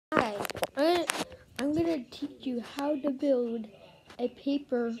to teach you how to build a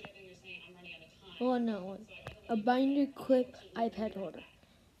paper, well, not one, a binder clip iPad holder.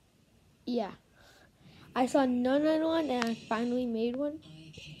 Yeah, I saw none on one and I finally made one.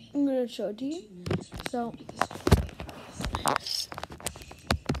 I'm going to show it to you. So,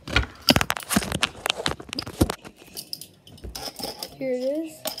 here it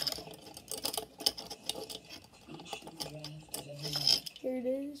is. Here it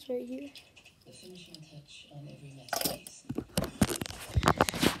is, right here. The finishing touch on every masterpiece.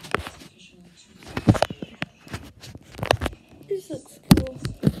 This looks cool.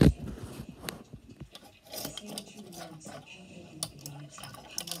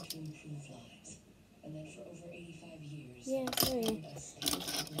 Yeah, sorry.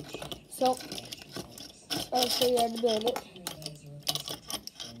 So, I'll show you how to build it.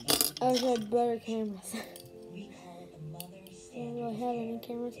 I wish I had better cameras. I don't really have any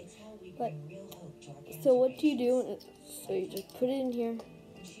cameras. But, so what do you do? So you just put it in here.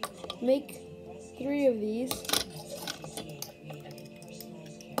 Make 3 of these.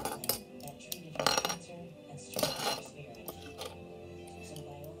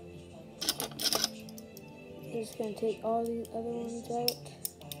 I'm just going to take all these other ones out.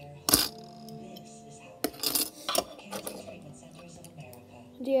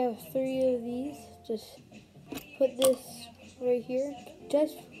 Do you have 3 of these? Just put this right here,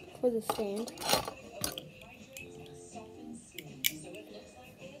 just for the stand.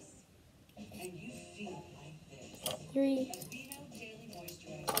 Three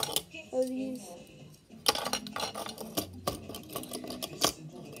of these.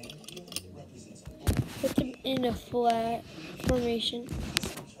 Put them in a flat formation.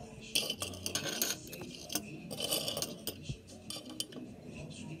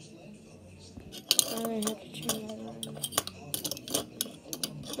 I'm gonna have to turn that around.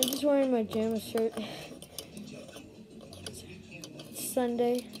 I'm just wearing my Jamma shirt. It's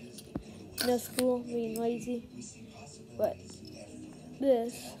Sunday. No school, being lazy. But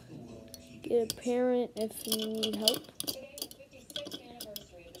this, get a parent if you need help.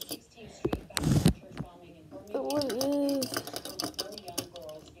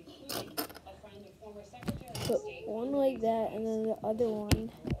 Put one like that, and then the other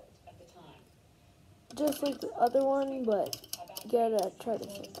one just like the other one, but you gotta try to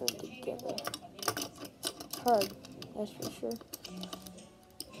put them together. Hard, that's for sure.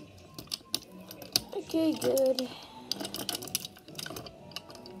 Okay, good.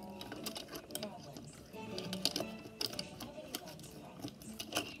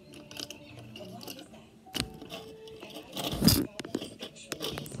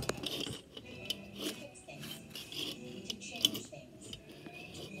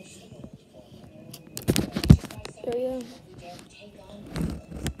 There you go.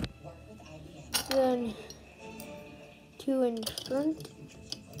 Then 2 in front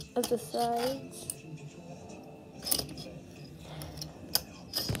of the sides.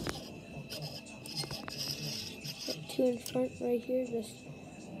 Put 2 in front right here. Just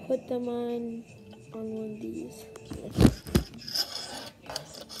put them on one of these.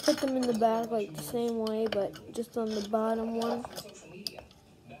 Put them in the back like the same way, but just on the bottom one.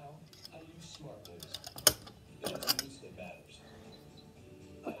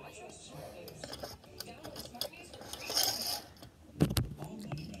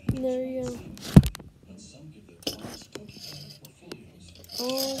 There you go.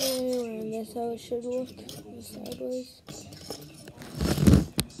 All the way around. That's how it should look. Sideways.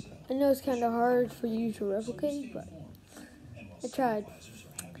 I know it's kind of hard for you to replicate, but I tried.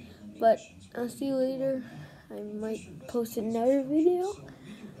 But I'll see you later. I might post another video.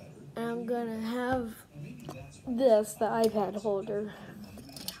 And I'm gonna have this, the iPad holder.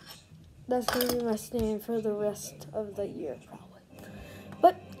 That's gonna be my stand for the rest of the year, probably.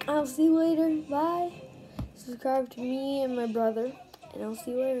 But I'll see you later. Bye. Subscribe to me and my brother. And I'll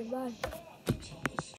see you later. Bye.